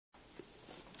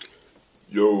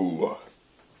Yo,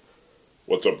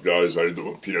 what's up guys, how you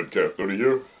doing? PMK30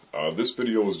 here. This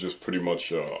video is just pretty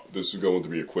much, this is going to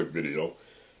be a quick video.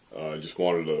 I just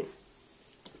wanted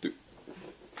to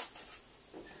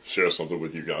share something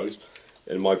with you guys.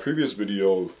 In my previous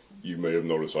video, you may have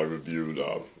noticed I reviewed,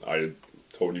 I had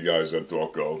told you guys that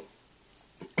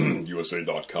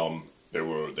DorcoUSA.com,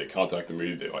 they contacted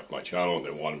me, they liked my channel, and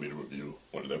they wanted me to review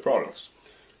one of their products.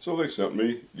 So they sent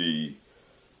me the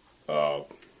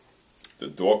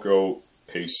Dorco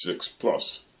Pace 6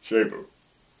 Plus shaver.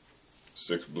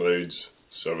 6 blades,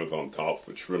 7th on top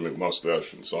for trimming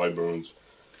mustache and sideburns.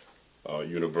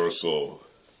 Universal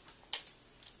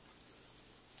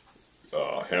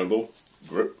handle,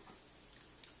 grip,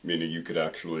 meaning you could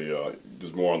actually,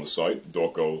 there's more on the site,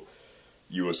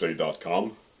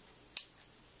 DorcoUSA.com,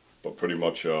 but pretty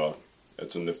much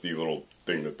it's a nifty little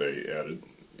thing that they added.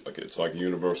 Like it's like a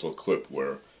universal clip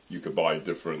where you could buy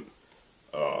different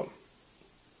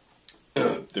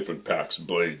different packs,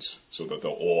 blades, so that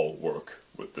they'll all work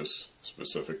with this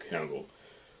specific handle,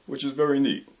 which is very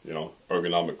neat, you know,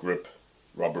 ergonomic grip,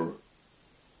 rubber,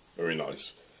 very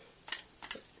nice.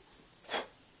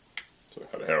 So I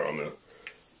had a hair on there.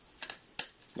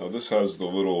 Now this has the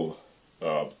little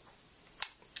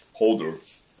holder,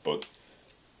 but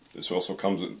this also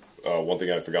comes with, one thing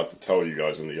I forgot to tell you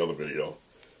guys in the other video,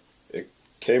 it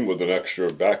came with an extra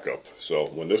backup, so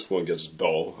when this one gets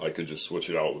dull, I could just switch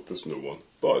it out with this new one.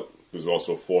 But there's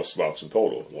also 4 slots in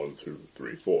total, 1, 2,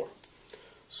 3, 4.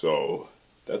 So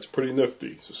that's pretty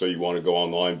nifty. So say you want to go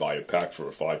online, buy a pack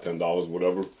for $5, $10,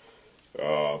 whatever.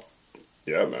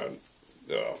 Yeah, man,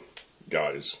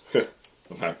 guys,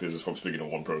 I'm speaking to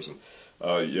one person.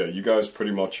 Yeah, you guys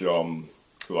pretty much who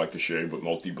like to shave with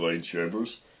multi-blade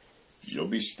shavers, you'll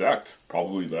be stacked.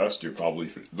 Probably last year,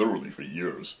 literally for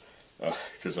years.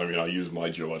 Because I mean, I used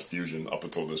my Gillette Fusion up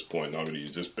until this point. Now I'm going to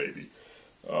use this baby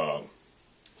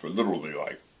for literally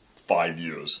like 5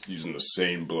 years using the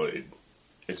same blade.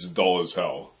 It's dull as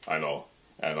hell, I know,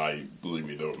 and believe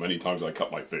me, there were many times I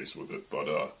cut my face with it.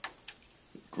 But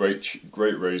great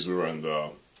razor, and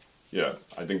yeah,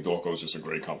 I think Dorco is just a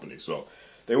great company. So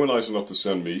they were nice enough to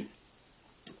send me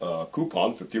a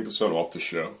coupon, 15% off to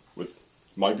share with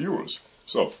my viewers.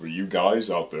 So for you guys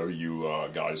out there, you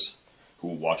guys who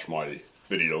watch my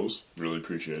videos, really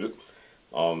appreciate it.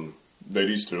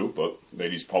 Ladies too, but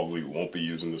ladies probably won't be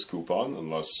using this coupon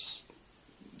unless,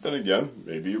 then again,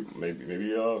 maybe you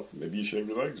shave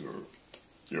your legs or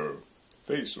your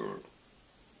face or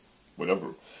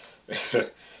whatever.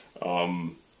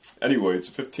 Anyway, it's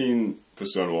a 15%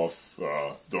 off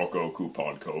Dorco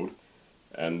coupon code,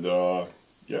 and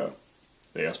yeah,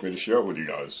 they asked me to share it with you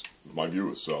guys, my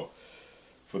viewers. So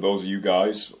for those of you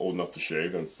guys old enough to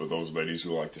shave, and for those ladies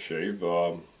who like to shave,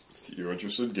 if you're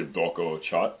interested, give Dorco a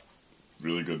shot.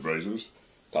 Really good razors,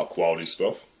 top quality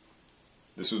stuff.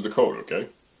 This is the code, okay?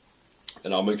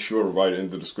 And I'll make sure to write it in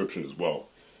the description as well,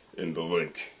 in the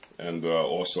link, and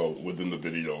also within the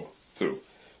video too.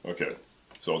 Okay,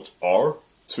 so it's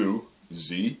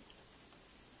R2ZO,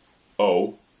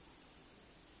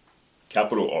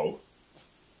 capital O,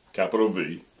 capital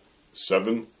V,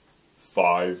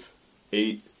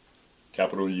 758,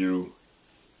 capital U,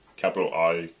 capital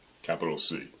I, capital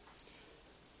C.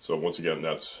 So once again,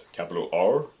 that's capital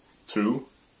R, 2,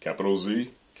 capital Z,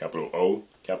 capital O,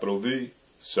 capital V,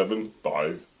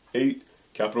 758,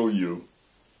 capital U,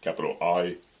 capital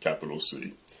I, capital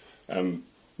C. And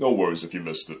no worries if you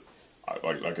missed it.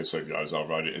 Like I said, guys, I'll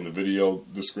write it in the video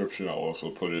description. I'll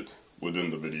also put it within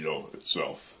the video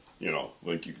itself. You know,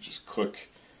 link you can just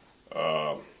click,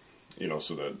 you know,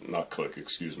 so that, not click,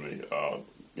 excuse me,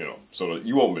 you know, so that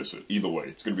you won't miss it. Either way,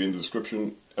 it's going to be in the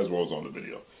description as well as on the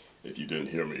video, if you didn't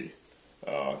hear me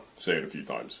say it a few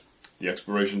times. The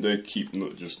expiration date,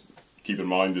 just keep in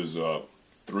mind, is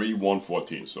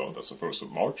 3/1/14, so that's the 1st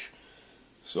of March.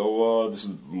 So this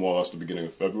is more or less the beginning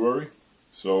of February.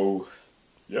 So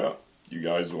yeah, you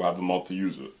guys will have a month to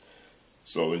use it.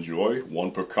 So enjoy,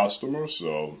 1 per customer.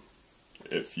 So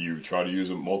if you try to use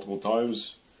it multiple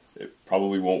times, it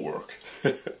probably won't work.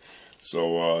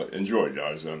 So enjoy,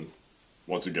 guys, and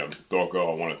once again,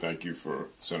 Dorco, I want to thank you for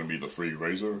sending me the free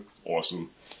razor. Awesome.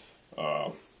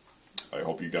 I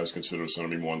hope you guys consider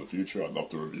sending me more in the future. I'd love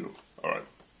to review. Alright.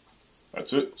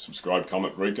 That's it. Subscribe,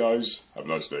 comment, rate, guys. Have a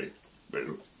nice day.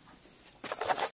 Later.